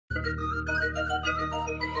Hey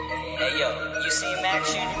yo, you see him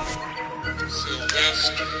action?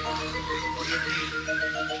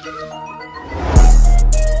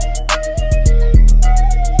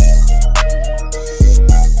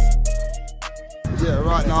 Yeah,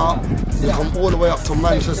 right now we come all the way up to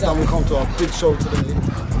Manchester and we come to our big show today.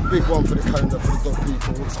 Big one for the calendar for the dog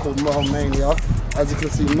people. It's called Merle Mania. As you can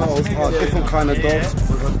see, Merles are different kind of dogs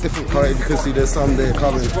with a different colour. You can see there's some there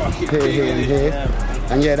coming here and here.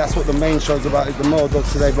 And yeah, that's what the main show's about, is the Merle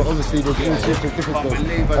dogs today. But obviously there's all sorts of different dogs.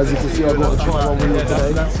 As you can see, I've got a trial on with me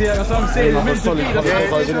today. Yeah, that's what I'm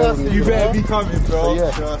saying. You better be coming, bro. So,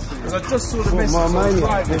 yeah. I just saw the message. Merle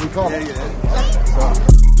Mania, here we come.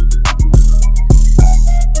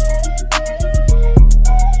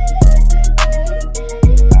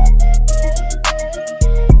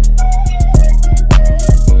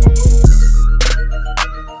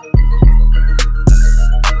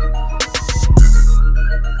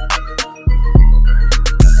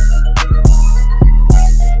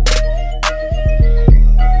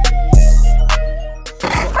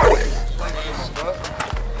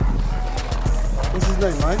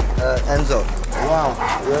 Enzo. Wow,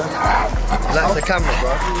 yeah. That's the camera,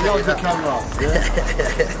 bro. Loves the camera, yeah.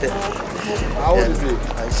 How old is he?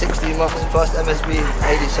 16 months, first MSB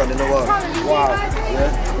 80 son in the world. Wow,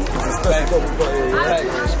 yeah. It's a special dog we've got here, yeah.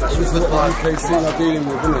 This is what the UK scene are dealing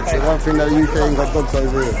with, isn't it? So one thing that the UK ain't got dogs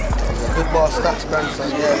over here. Good bar stats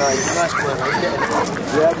grandson, yeah, no, he's a nice boy, man.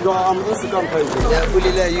 Yeah, have you got Instagram page? Yeah,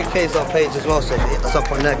 Bully Lair UK is our page as well, so hit us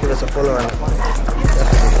up on there, give us a follow.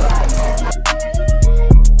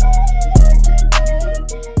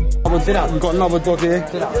 We've got another dog here,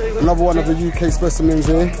 another one of the UK specimens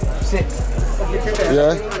here.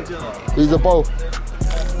 Yeah, he's a bull.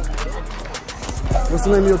 What's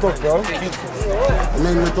the name of your dog, bro? The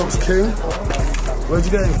name of the dog's King. Where'd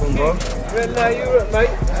you get him from, bro? Red Line Europe, mate.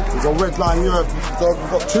 He's a Red Line Europe dog.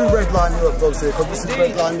 We've got two Red Line Europe dogs here, because this is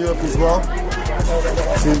Red Line Europe as well.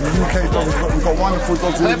 See, the UK dogs, we've got wonderful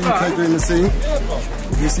dogs in the UK doing the scene.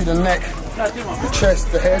 You see the neck, the chest,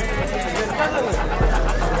 the head.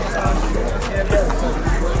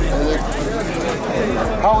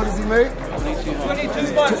 How old is he, mate?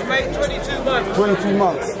 22 months, mate. 22 months. 22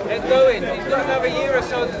 months. They're going. He's got another year or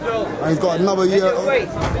so to go. And he's got another year. Wait.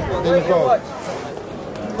 There you go.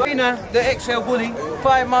 Winner, the XL Bully,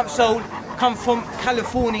 5 months old, come from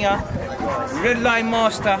California. Red Line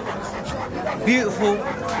Master. Beautiful.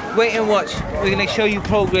 Wait and watch. We're going to show you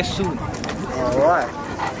progress soon. Alright.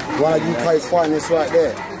 One of UK's finest right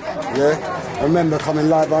there. Yeah? Remember, coming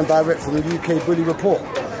live and direct from the UK Bully Report.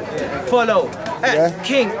 Follow at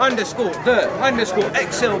King_the_XL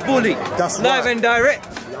Bully. That's live right. and direct.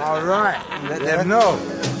 Alright. Let them know.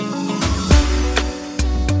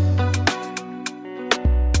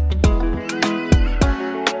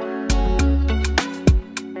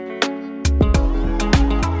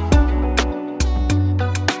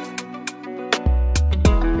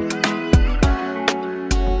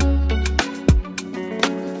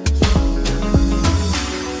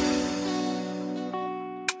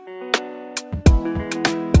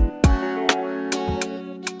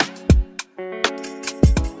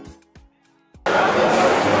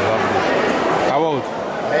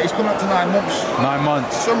 He's coming up to 9 months. 9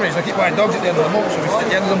 months. For some reason, I keep buying dogs at the end of the month, so at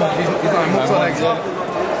the end of the month, he's 9 months on exit.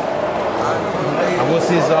 And what's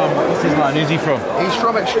his line? Who's he from? He's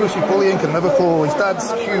from Exclusive Bully Inc. in Liverpool. His dad's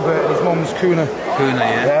Cuba and his mum's Kuna. Kuna,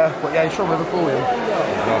 yeah? Yeah, but yeah, he's from Liverpool, yeah.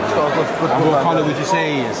 He's got a good and what colour would you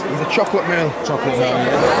say he is? He's a chocolate male. Chocolate male,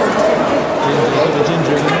 yeah. He's got the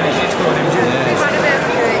ginger in the minute. He's got him ginger.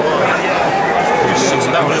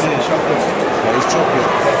 That was it, chocolate. Yeah, he's chocolate.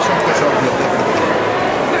 Chocolate, definitely.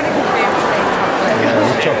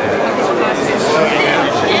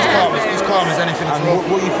 He's calm as anything. And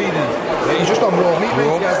what are you feeding? He's just on raw meat.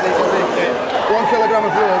 Raw? 1 kilogram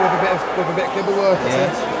of raw with a bit of kibble work.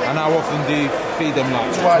 Yeah. And how often do you feed them?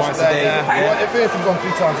 Like twice a day? Yeah. At first he was on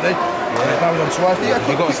 3 times a day. Yeah. Now he's on twice.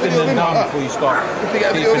 You've got to slim them down before you start keeping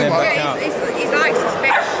them back out. He likes his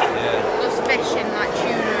fish. Loves fish and like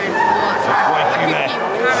tuna and all that stuff.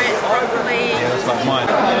 Carrots, broccoli. Yeah, that's like mine.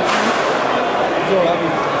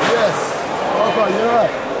 Yes. Okay, you're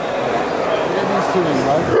right. Get used to him,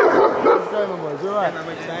 man. What's going on, boys? You're right.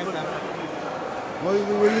 What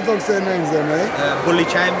are your dogs their names there, mate? Bully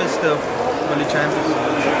Chambers still. Bully Chambers.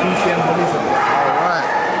 Alright.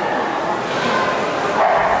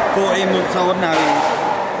 14 months old now,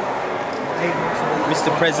 he's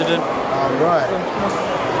Mr. President. Alright.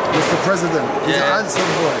 Mr. President. He's an handsome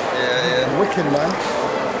boy. Yeah. Wicked, man.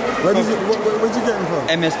 Where'd you get him from?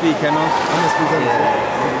 MSB Kennels. MSB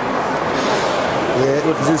Kennels. Yeah, it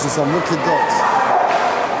produces some wicked dogs.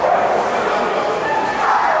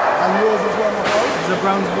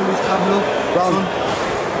 Brown's Bullies Pablo. Brown.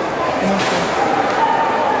 Son.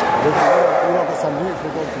 We've got some beautiful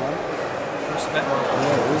dogs, man. Respect, man.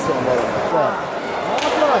 Yeah, we're sitting by that. Right.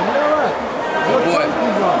 You alright? What boy.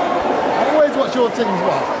 teams, man? I always watch your teams,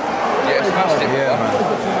 man. Yeah, smashed it. Yeah, man.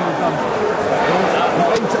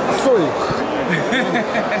 Sorry.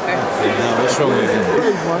 What's wrong with him?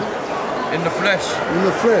 In the flesh. In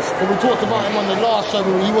the flesh. But we talked about him on the last show,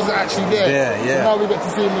 but he wasn't actually there. Yeah, yeah. So now we get to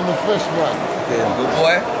see him in the flesh, man. Yeah, good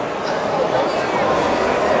boy.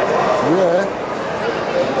 Yeah.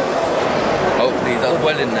 Hopefully he does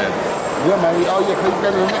well in there. Yeah, man. Oh, yeah, because he's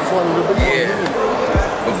going to the next one with the big one, Yeah. isn't he?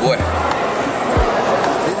 Good boy.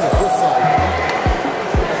 He's a good side.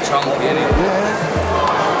 Chunky, innit? Yeah.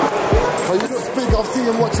 But he looks big. I've seen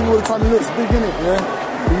him watching all the time. He looks big, innit? Yeah.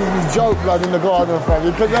 He usually joke blood in the garden, fam.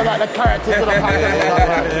 Because they're like the characters of the pack. You know what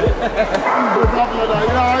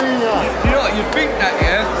I mean? Yeah. You know what, you think that,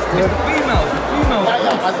 yeah? It's the females.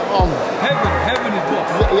 Heaven is what?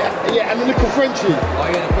 Yeah, and the little Frenchie. Oh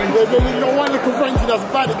yeah, the French. You got one little Frenchie that's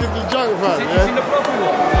bad, it gives you a joke, man. You seen the proper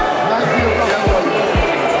one? Yeah.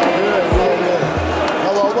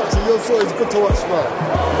 Oh, well, watch it. Your sort is good to watch, man.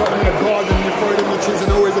 You got them in the garden, you throw them in the trees,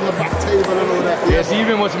 and always on the back table and all that. Yeah, so you've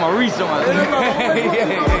been watching my research, man. Yeah,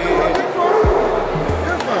 man.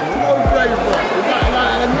 No grave, man.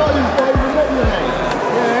 I know you've got even met you, man.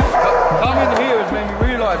 Yeah. Coming here has made me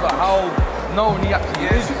realise like how known he actually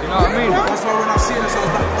is. You know what I mean? That's why when I see this, I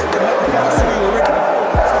was like, I see you already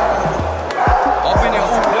before. I've been here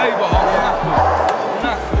all day, but I'm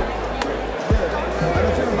not. And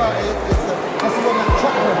the thing about it is that that's the one that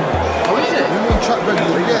track ready. Oh, is it? You mean track ready?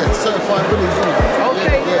 Yeah, certified bullies, isn't it?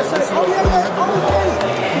 Okay, yeah. That's the one when you had the look.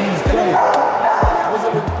 He's great. Was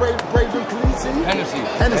it with Brave and Khaleesi? Hennessy.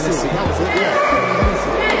 That was it, yeah.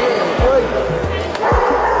 Hennessy. Great.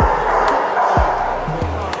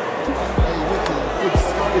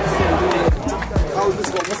 How's this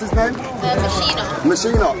one? What's his name? Machino.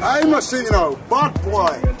 Machino. Hey, Machino. Bad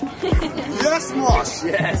boy. Yes, Mosh.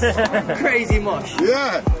 Yes. Crazy mosh.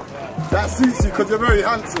 Yeah. That suits you because you're very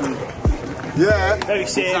handsome. Yeah. Very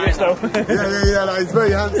serious though. Yeah. Like, he's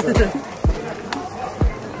very handsome.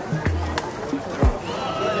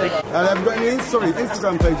 And have you got any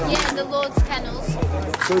Instagram pages? Yeah, the Lord's Kennels.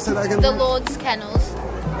 So say that again? The Lord's Kennels.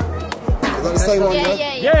 Is that the same one?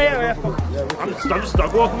 Yeah. I'm just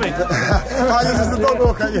dog walking, mate. Oh, you're just a dog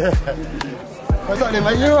walker, yeah. What's that name,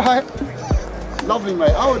 mate? You alright? Lovely,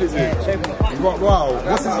 mate. How old is he? Wow.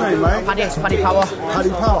 What's his name, mate? Paddy Power. Paddy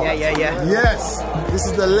Power? Yeah. Yes. This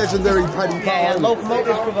is the legendary Paddy Power. Yeah,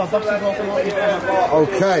 locomotives, brother. Boxing locomotives.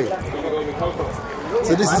 Okay.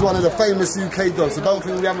 So this is one of the famous UK dogs. So don't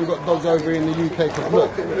think we haven't got dogs over in the UK. Because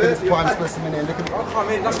look at this prime specimen here. Look at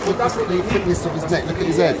the thickness of his neck. Look at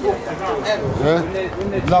his head. Yeah?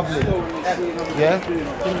 Lovely. Yeah?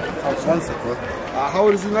 One sec, bro. How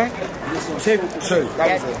old is he, mate? Two.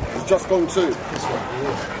 That was it. He's just gone 2.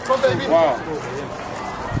 Wow.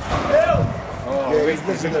 Yeah, he's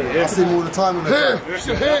legendary. I see him all the time.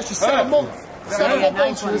 Here, she's 7 months. 7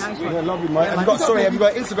 months. Yeah, lovely, mate. Have you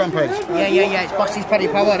got an Instagram page? Yeah. It's Bossy's Paddy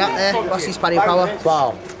Power, that there. Bossy's Paddy Power.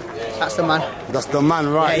 Wow. That's the man. That's the man,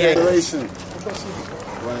 right? Yeah.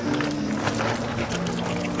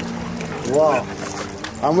 Wow.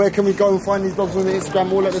 And where can we go and find these dogs on the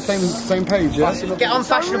Instagram all at the same page, yeah? Get on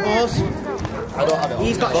Fashionables.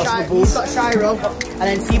 He's got Shiro. And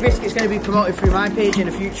then Seabiscuit's going to be promoted through my page in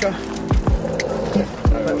the future.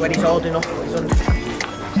 When he's old enough.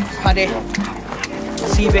 Paddy.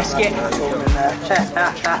 Seabiscuit.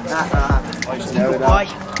 Good boy.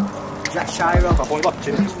 Jack Shiro.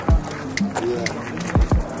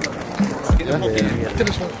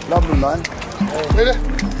 Yeah. Lovely, man.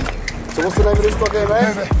 So what's the name of this dog here,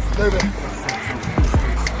 mate?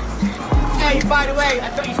 Hey, by the way, I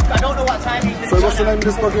don't know what time he's. So what's the name of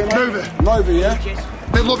this dog here, mate? Nova, yeah?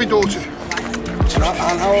 Big loving daughter. And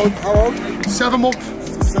how old? 7 months.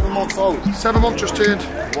 7 months old. 7 months just turned.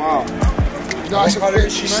 Wow. Nice and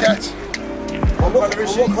fit, she's set. What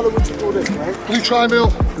colour would you call this, mate? Blue Tri-Mill.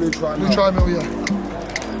 Blue Tri-Mill. Blue Tri-Mill, yeah.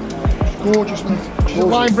 Gorgeous, mate. She's a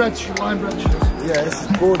line bred, she is. Yeah, this is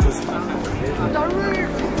gorgeous, man.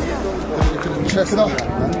 Look at the chest of that,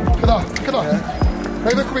 man. Look at that. Yeah.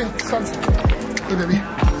 Hey, look, come here. Stand. Hey, baby.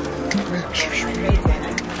 Come here.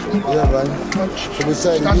 Yeah, man. So we're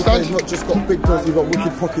saying UK's not just got big dogs, we've got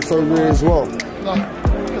wicked pockets over here as well. Look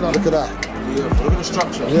at that. Beautiful. Look at the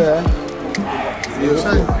structure. Yeah.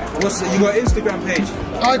 Beautiful. You got an Instagram page?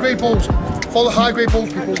 High grade bulls. Follow high grade bulls,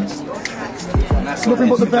 people. Nothing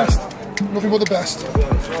but the best. Nothing but the best.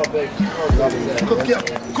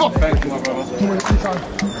 Come on. Thank you, my brother. Come on,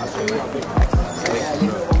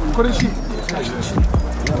 Couldn't she?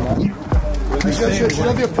 She'll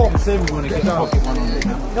have your pop. We want to get the pocket one on it.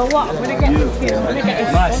 You know what? I'm gonna get him here. I'm gonna get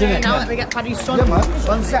his Nice, son innit? now. Let me get Paddy's son. Yeah, man.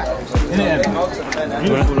 One sec. Innit?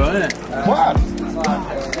 Beautiful, though, innit? What?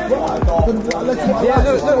 Yeah,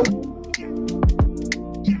 look.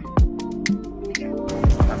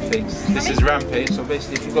 This is Rampage, so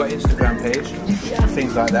basically if you've got Instagram page,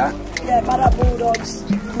 things like that. Yeah, bad at Bulldogs,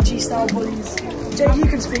 G-style bullies. Jake, you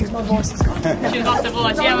can speak, my voice is gone. She's lost the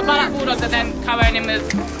voice. Yeah, we're bad at Bulldogs and then covering him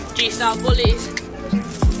with G-style bullies.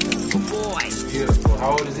 Good boy. Beautiful.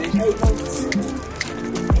 How old is he? 8 months.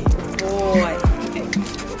 Boy.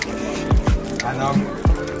 And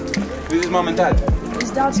who's his mum and dad?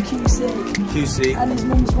 His dad's QC. QC. And his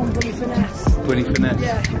mum's from Bully Finesse. Bully Finesse.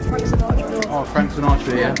 Yeah, Frank's an archer. Oh, Frank's an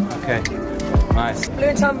archer, yeah? Okay. Nice. Blue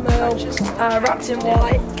and tan male, wrapped in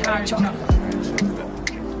white, carrot chocolate.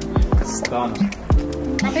 Done.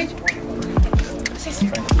 Rampage?